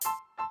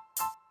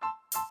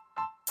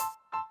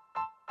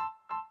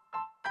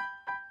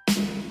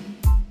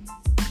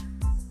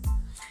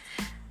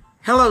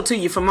Hello to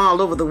you from all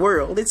over the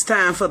world. It's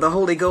time for the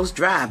Holy Ghost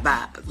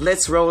Drive-By.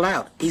 Let's roll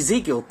out.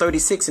 Ezekiel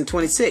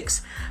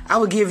 36:26. I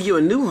will give you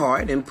a new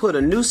heart and put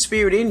a new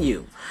spirit in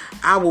you.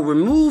 I will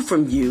remove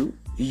from you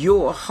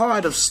your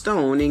heart of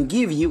stone and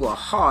give you a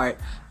heart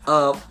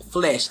of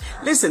flesh.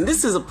 Listen,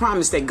 this is a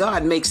promise that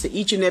God makes to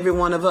each and every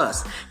one of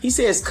us. He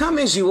says, come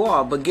as you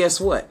are, but guess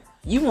what?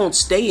 You won't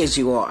stay as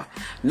you are.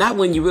 Not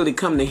when you really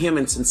come to him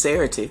in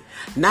sincerity.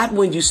 Not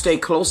when you stay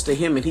close to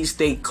him and he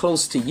stay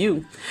close to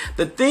you.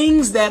 The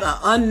things that are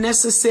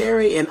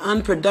unnecessary and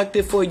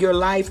unproductive for your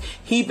life,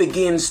 he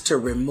begins to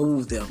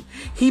remove them.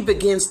 He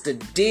begins to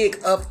dig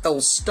up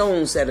those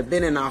stones that have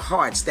been in our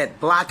hearts,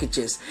 that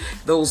blockages,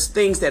 those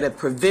things that have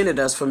prevented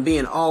us from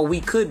being all we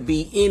could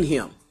be in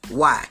him.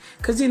 Why?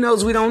 Because he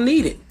knows we don't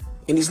need it.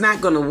 And he's not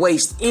going to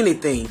waste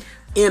anything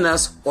in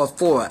us or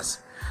for us.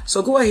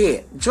 So go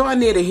ahead, draw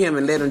near to him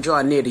and let him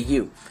draw near to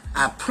you.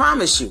 I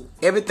promise you,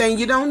 everything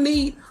you don't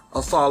need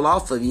will fall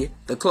off of you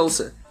the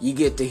closer you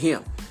get to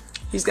him.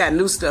 He's got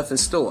new stuff in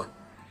store.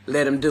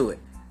 Let him do it.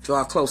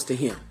 Draw close to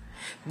him.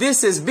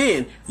 This has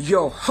been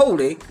your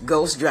Holy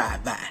Ghost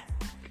Drive-By.